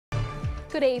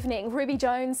Good evening, Ruby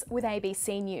Jones with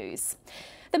ABC News.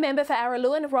 The member for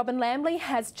Araluen, Robyn Lambley,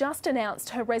 has just announced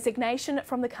her resignation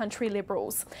from the Country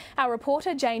Liberals. Our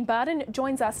reporter Jane Bardon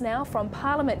joins us now from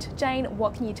Parliament. Jane,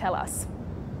 what can you tell us?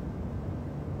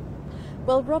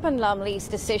 Well, Robyn Lambley's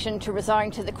decision to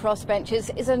resign to the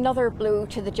crossbenches is another blow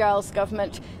to the Giles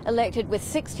government. Elected with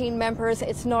 16 members,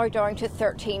 it's now down to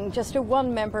 13, just a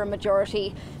one-member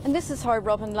majority. And this is how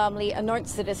Robyn Lambley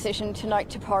announced the decision tonight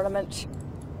to Parliament.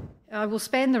 I will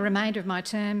spend the remainder of my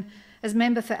term as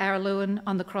member for Araluen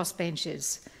on the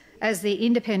crossbenches, as the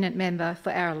independent member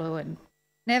for Araluen.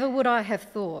 Never would I have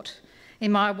thought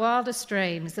in my wildest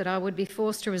dreams that I would be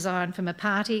forced to resign from a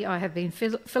party I have been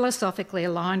philosophically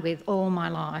aligned with all my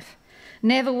life.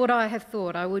 Never would I have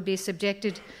thought I would be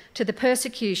subjected to the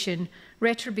persecution,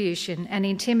 retribution and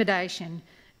intimidation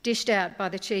dished out by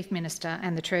the Chief Minister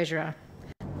and the Treasurer.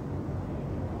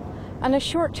 And a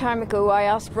short time ago I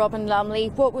asked Robyn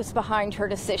Lambley what was behind her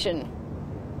decision.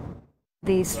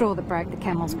 The straw that broke the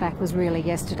camel's back was really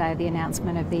yesterday the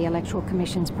announcement of the Electoral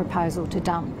Commission's proposal to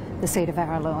dump the seat of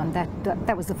Araluen.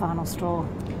 That was the final straw.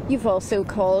 You've also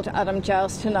called Adam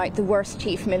Giles tonight the worst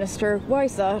Chief Minister. Why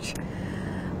is that?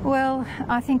 Well,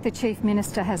 I think the Chief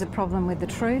Minister has a problem with the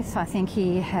truth. I think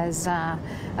he has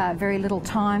very little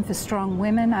time for strong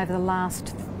women. Over the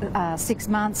last 6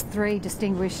 months, 3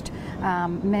 distinguished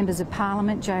members of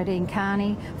Parliament, Jodine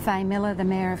Carney, Faye Miller, the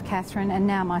Mayor of Katherine, and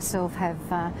now myself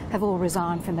have all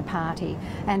resigned from the party.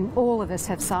 And all of us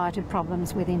have cited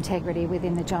problems with integrity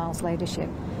within the Giles leadership.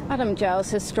 Adam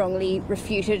Giles has strongly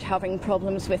refuted having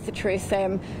problems with the truth.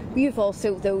 You've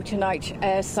also, though, tonight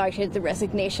cited the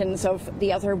resignations of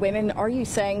the other women. Are you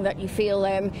saying that you feel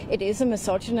it is a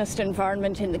misogynist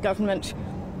environment in the government?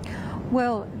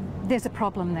 Well, there's a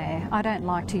problem there. I don't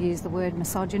like to use the word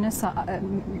misogynist.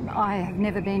 I have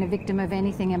never been a victim of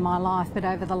anything in my life, but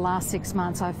over the last 6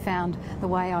 months I've found the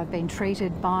way I've been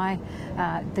treated by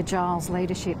the Giles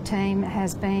leadership team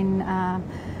has been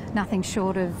nothing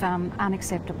short of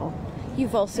unacceptable.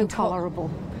 You've also intolerable.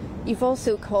 You've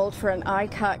also called for an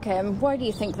ICAC. Why do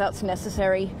you think that's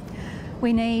necessary?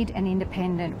 We need an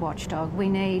independent watchdog. We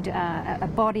need a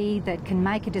body that can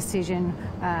make a decision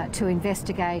to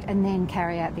investigate and then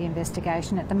carry out the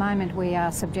investigation. At the moment we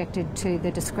are subjected to the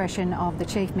discretion of the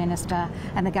Chief Minister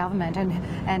and the government,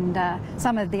 and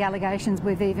some of the allegations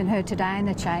we've even heard today in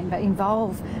the chamber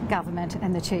involve government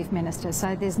and the Chief Minister,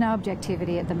 so there's no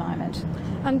objectivity at the moment.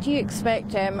 And do you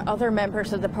expect other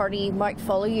members of the party might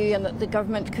follow you and that the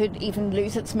government could even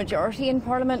lose its majority in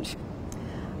Parliament?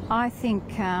 I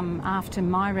think after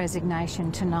my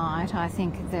resignation tonight, I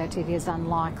think that it is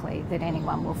unlikely that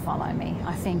anyone will follow me.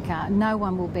 I think no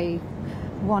one will be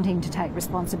wanting to take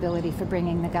responsibility for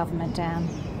bringing the government down.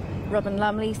 Robyn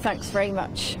Lambley, thanks very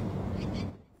much.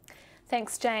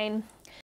 Thanks, Jane.